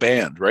depends on the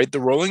band, right? The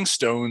Rolling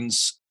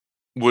Stones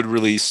went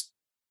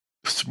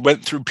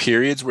through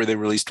periods where they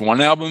released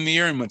 1 album a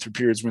year and went through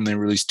periods when they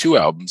released 2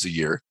 albums a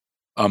year.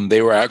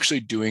 They were actually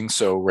doing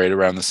so right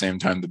around the same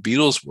time the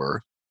Beatles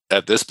were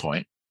at this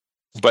point.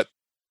 But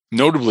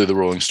notably, the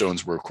Rolling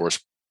Stones were, of course,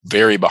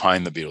 very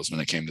behind the Beatles when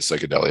it came to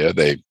psychedelia.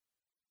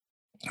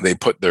 They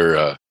put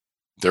their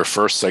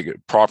first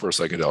proper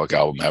psychedelic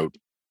album out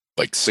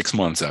like 6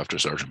 months after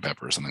Sgt.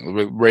 Pepper or something,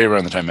 right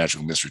around the time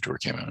Magical Mystery Tour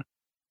came out.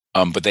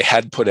 But they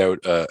had put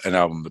out an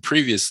album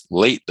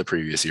late the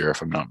previous year,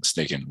 if I'm not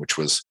mistaken, which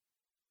was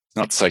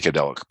not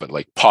psychedelic, but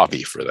like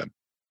poppy for them.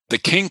 The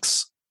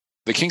Kinks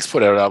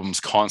put out albums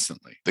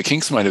constantly. The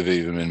Kinks might have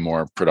even been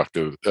more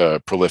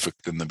prolific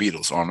than the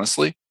Beatles,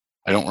 honestly.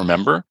 I don't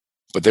remember,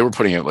 but they were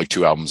putting out like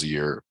 2 albums a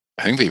year.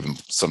 I think they even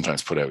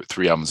sometimes put out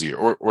 3 albums a year.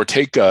 Or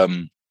take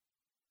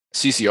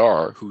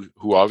CCR,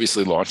 who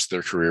obviously launched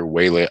their career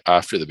way late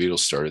after the Beatles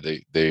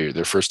started.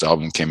 Their first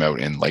album came out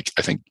in like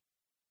I think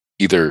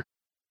it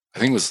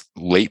was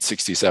late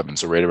 '67,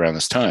 so right around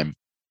this time.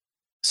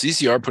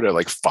 CCR put out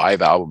like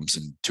 5 albums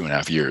in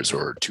 2.5 years,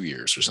 or 2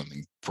 years, or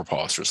something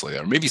preposterous like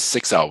that, or maybe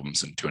 6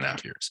 albums in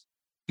 2.5 years.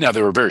 Now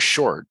they were very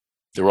short;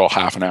 they were all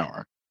half an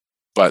hour,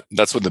 but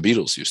that's what the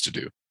Beatles used to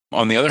do.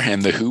 On the other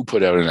hand, the Who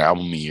put out an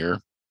album a year,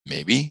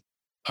 maybe.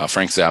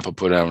 Frank Zappa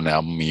put out an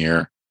album a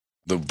year.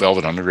 The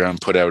Velvet Underground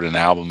put out an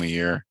album a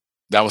year.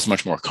 That was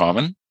much more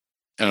common,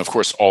 and of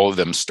course, all of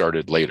them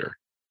started later.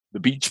 The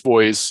Beach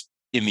Boys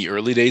in the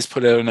early days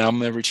put out an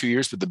album every 2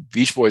 years, but the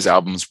Beach Boys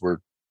albums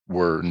were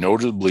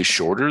notably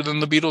shorter than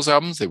the Beatles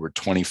albums. They were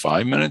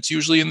 25 minutes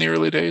usually in the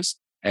early days.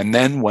 And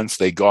then once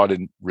they got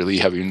in really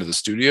heavy into the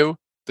studio,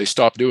 they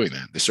stopped doing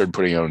that. They started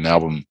putting out an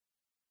album,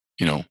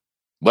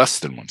 less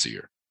than once a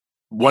year.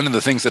 One of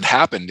the things that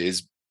happened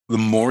is the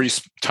more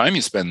time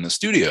you spend in the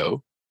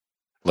studio,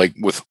 like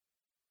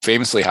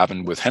famously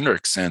happened with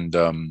Hendrix and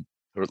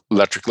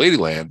Electric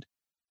Ladyland,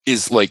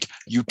 is like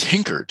you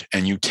tinkered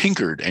and you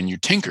tinkered and you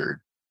tinkered.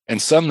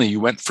 And suddenly you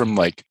went from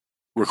like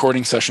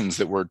recording sessions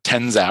that were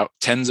tens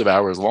of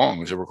hours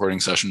long to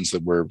recording sessions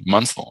that were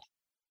months long,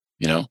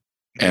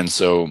 And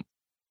so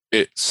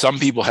some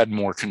people had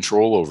more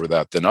control over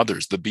that than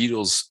others. The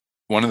Beatles,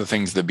 one of the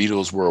things the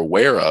Beatles were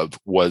aware of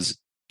was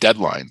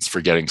deadlines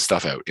for getting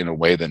stuff out in a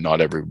way that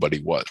not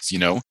everybody was.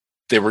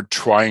 They were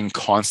trying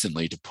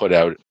constantly to put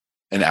out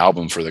an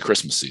album for the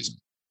Christmas season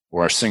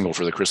or a single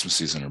for the Christmas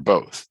season or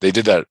both. They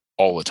did that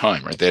all the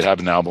time, right? They'd have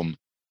an album.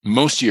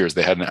 Most years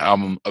they had an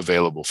album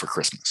available for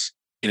Christmas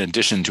in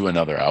addition to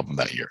another album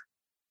that year.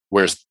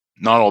 Whereas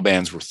not all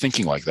bands were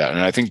thinking like that.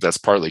 And I think that's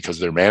partly because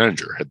their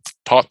manager had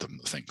taught them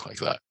to think like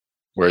that.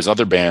 Whereas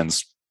other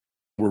bands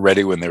were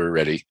ready when they were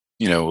ready.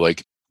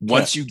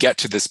 Once you get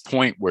to this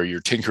point where you're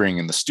tinkering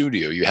in the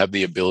studio, you have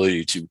the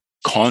ability to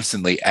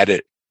constantly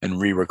edit and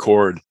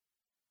re-record.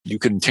 You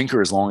can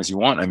tinker as long as you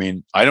want. I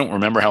mean, I don't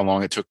remember how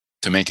long it took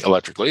to make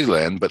Electric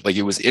Ladyland, but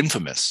it was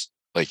infamous.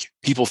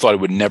 People thought it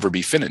would never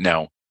be finished.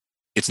 Now,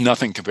 it's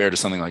nothing compared to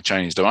something like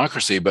Chinese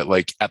Democracy, but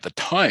at the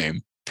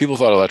time, people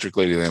thought Electric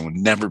Ladyland would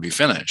never be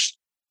finished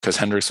because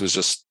Hendrix was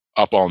just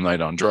up all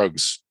night on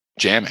drugs,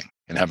 jamming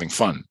and having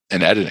fun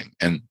and editing.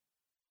 And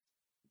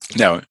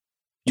now,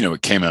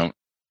 it came out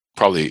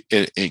probably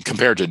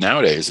compared to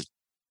nowadays,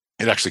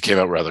 it actually came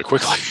out rather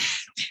quickly,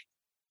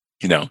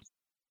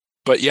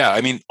 But yeah, I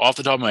mean, off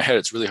the top of my head,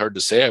 it's really hard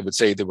to say. I would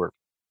say they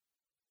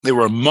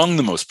were among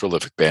the most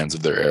prolific bands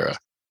of their era.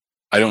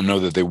 I don't know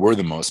that they were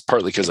the most,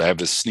 partly because I have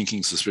this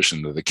sneaking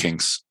suspicion that the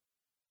Kinks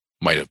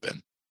might have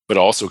been, but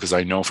also because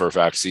I know for a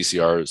fact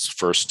CCR's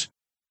first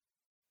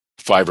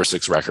 5 or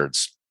 6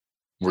 records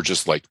were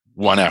just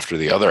one after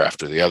the other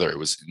after the other. It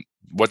was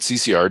what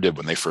CCR did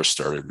when they first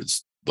started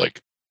was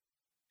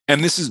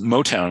and this is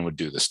Motown would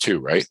do this too,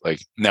 right?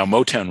 Now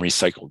Motown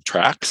recycled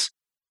tracks.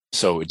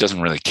 So it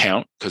doesn't really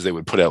count because they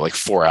would put out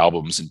 4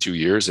 albums in 2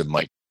 years and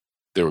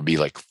there would be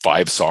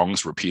 5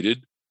 songs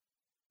repeated.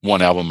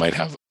 One album might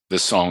have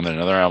this song, then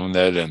another album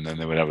did, and then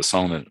they would have a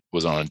song that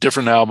was on a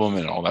different album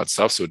and all that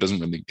stuff. So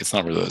it's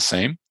not really the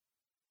same.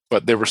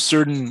 But there were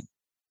certain,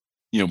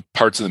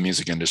 parts of the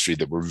music industry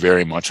that were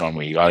very much on,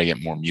 we got to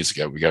get more music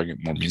out. We got to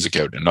get more music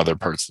out. And other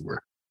parts that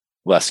were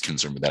less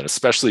concerned with that,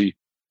 especially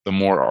the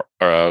more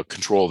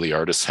control the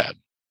artists had.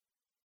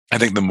 I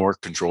think the more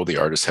control the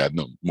artists had,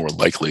 the more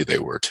likely they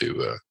were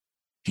to,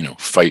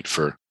 fight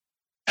for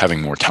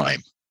having more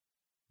time,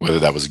 whether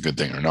that was a good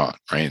thing or not,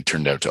 right? It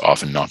turned out to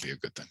often not be a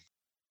good thing.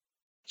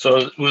 So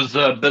it was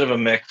a bit of a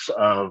mix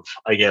of,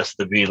 I guess,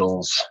 the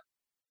Beatles'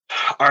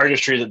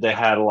 artistry that they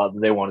had a lot that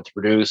they wanted to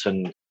produce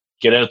and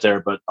get out there,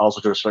 but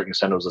also to a certain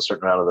extent, it was a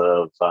certain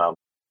amount of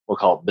we'll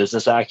call it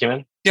business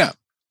acumen. Yeah,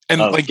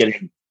 and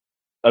getting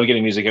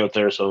music out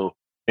there so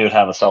they would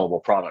have a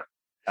sellable product.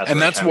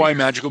 And that's why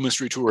Magical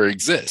Mystery Tour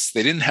exists.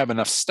 They didn't have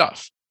enough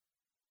stuff,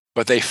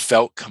 but they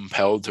felt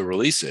compelled to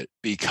release it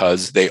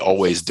because they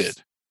always did.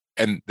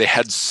 And they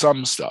had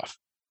some stuff.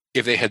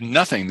 If they had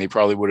nothing, they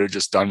probably would have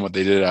just done what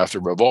they did after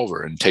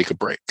Revolver and take a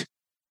break.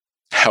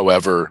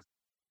 However,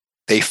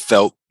 they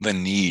felt the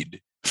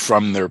need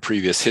from their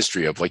previous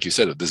history of, like you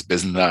said, of this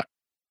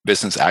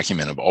business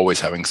acumen of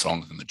always having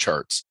songs in the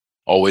charts,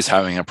 always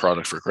having a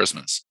product for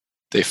Christmas.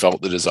 They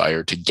felt the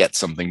desire to get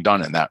something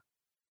done. And that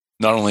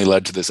not only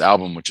led to this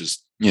album, which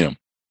is,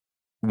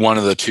 one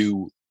of the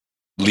 2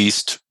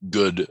 least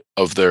good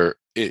of their,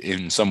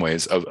 in some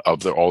ways, of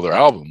all their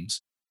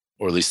albums,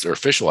 or at least their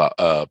official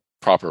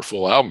proper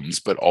full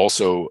albums, but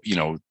also,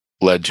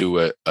 led to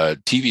a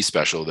TV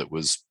special that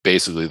was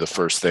basically the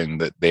first thing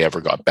that they ever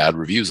got bad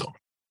reviews on.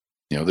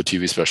 The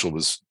TV special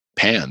was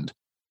panned.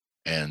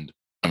 And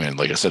I mean,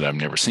 like I said, I've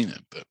never seen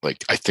it, but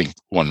I think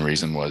one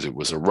reason was it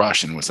was a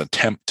rush and was an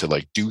attempt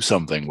to do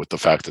something with the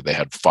fact that they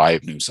had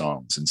 5 new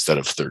songs instead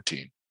of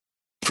 13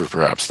 for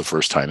perhaps the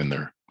first time in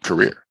their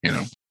career.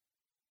 The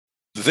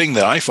thing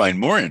that I find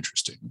more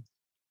interesting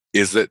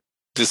is that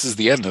this is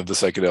the end of the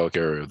psychedelic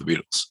era of the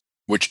Beatles,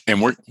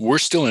 and we're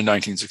still in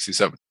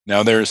 1967.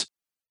 Now there's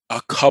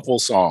a couple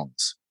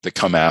songs that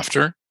come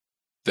after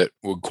that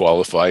would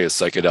qualify as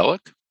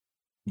psychedelic,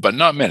 but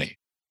not many.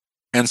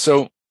 And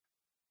so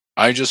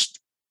I just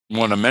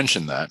want to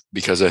mention that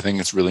because I think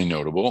it's really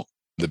notable.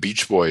 The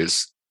Beach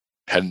Boys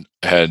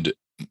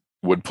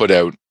would put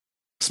out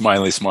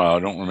Smiley Smile. I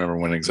don't remember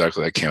when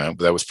exactly that came out,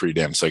 but that was pretty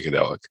damn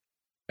psychedelic.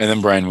 And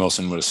then Brian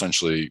Wilson would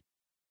essentially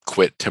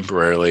quit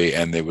temporarily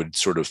and they would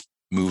sort of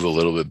move a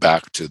little bit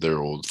back to their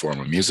old form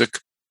of music,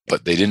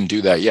 but they didn't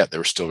do that yet. They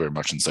were still very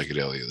much in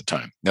psychedelia at the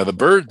time. Now the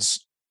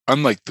Byrds,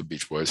 unlike the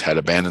Beach Boys, had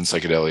abandoned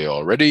psychedelia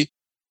already,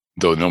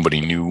 though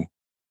nobody knew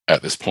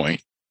at this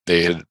point.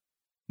 They had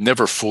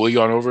never fully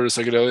gone over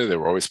to psychedelia. They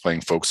were always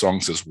playing folk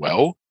songs as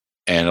well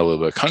and a little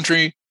bit of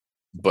country.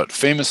 But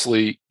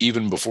famously,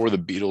 even before the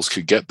Beatles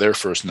could get their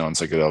first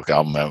non-psychedelic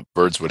album out,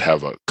 Byrds would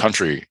have a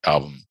country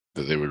album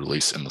that they would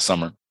release in the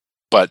summer.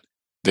 But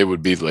they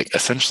would be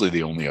essentially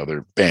the only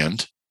other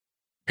band.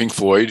 Pink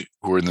Floyd,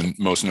 who were the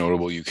most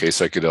notable UK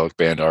psychedelic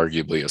band,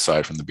 arguably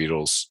aside from the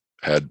Beatles,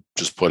 had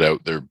just put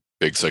out their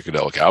big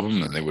psychedelic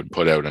album, and they would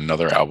put out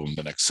another album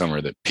the next summer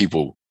that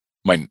people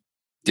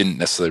didn't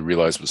necessarily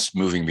realize was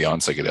moving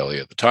beyond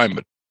psychedelia at the time,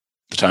 but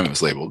at the time it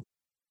was labeled.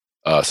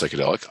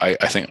 psychedelic.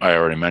 I think I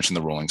already mentioned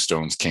the Rolling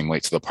Stones came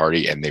late to the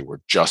party, and they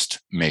were just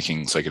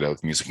making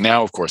psychedelic music.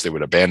 Now, of course, they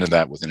would abandon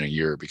that within a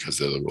year because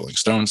they're the Rolling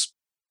Stones.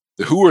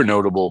 The Who are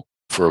notable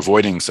for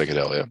avoiding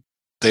psychedelia.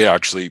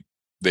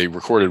 They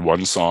recorded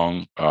one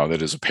song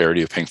that is a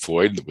parody of Pink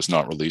Floyd that was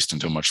not released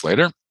until much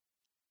later.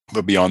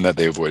 But beyond that,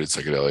 they avoided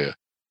psychedelia.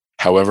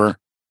 However,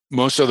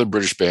 most other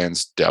British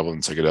bands dabbled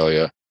in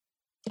psychedelia.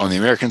 On the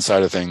American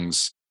side of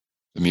things,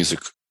 the music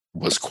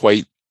was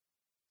quite,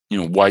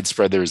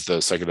 widespread. There's the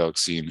psychedelic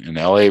scene in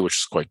LA, which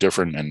is quite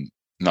different and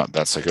not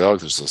that psychedelic.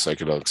 There's a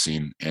psychedelic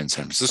scene in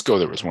San Francisco.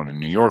 There was one in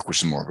New York, which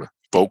is more of a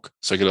folk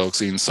psychedelic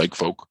scene, psych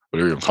folk,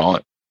 whatever you want to call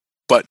it.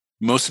 But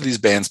most of these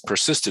bands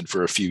persisted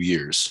for a few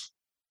years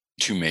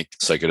to make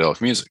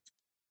psychedelic music.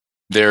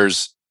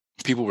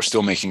 People were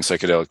still making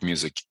psychedelic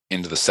music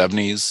into the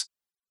 70s.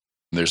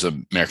 There's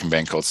an American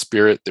band called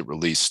Spirit that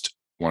released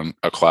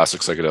a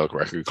classic psychedelic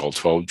record called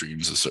 12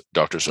 Dreams of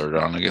Dr.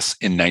 Sardonicus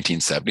in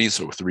 1970.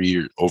 So 3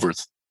 years over,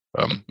 2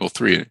 and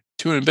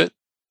a bit,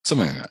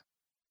 something like that.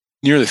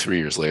 Nearly 3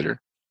 years later.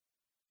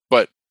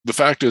 But the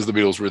fact is the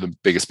Beatles were the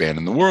biggest band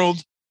in the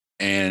world,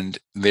 and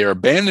their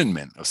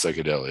abandonment of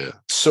psychedelia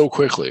so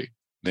quickly,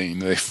 they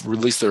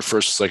released their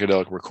first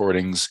psychedelic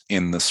recordings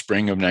in the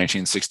spring of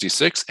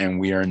 1966, and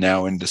we are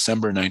now in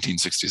December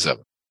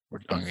 1967. We're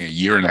talking a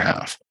year and a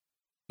half.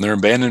 Their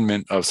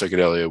abandonment of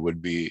psychedelia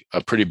would be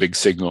a pretty big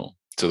signal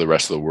to the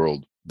rest of the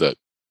world that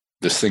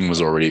this thing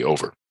was already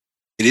over.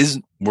 It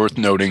is worth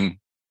noting,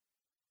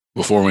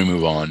 before we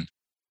move on,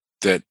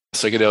 that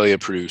psychedelia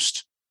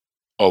produced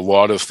a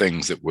lot of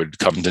things that would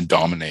come to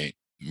dominate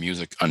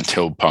music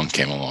until punk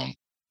came along.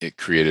 It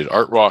created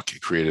art rock,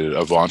 it created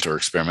avant or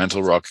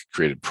experimental rock, it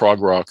created prog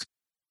rock.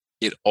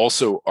 It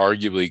also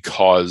arguably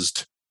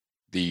caused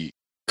the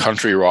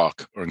country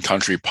rock or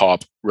country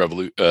pop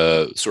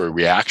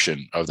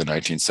reaction of the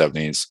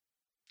 1970s.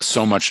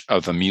 So much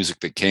of the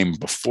music that came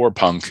before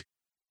punk,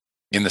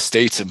 in the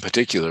States in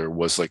particular,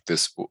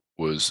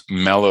 was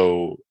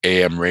mellow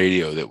AM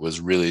radio that was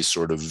really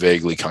sort of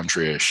vaguely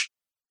countryish.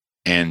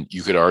 And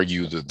you could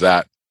argue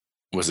that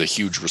was a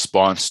huge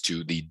response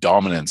to the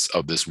dominance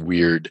of this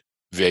weird,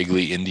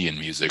 vaguely Indian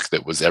music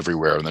that was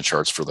everywhere on the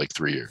charts for like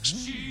 3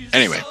 years.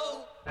 Anyway,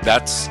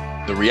 that's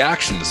the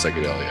reaction to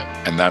psychedelia,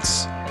 and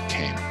that's what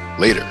came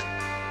later.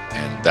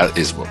 And that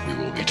is what we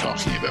will be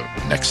talking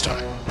about next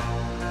time.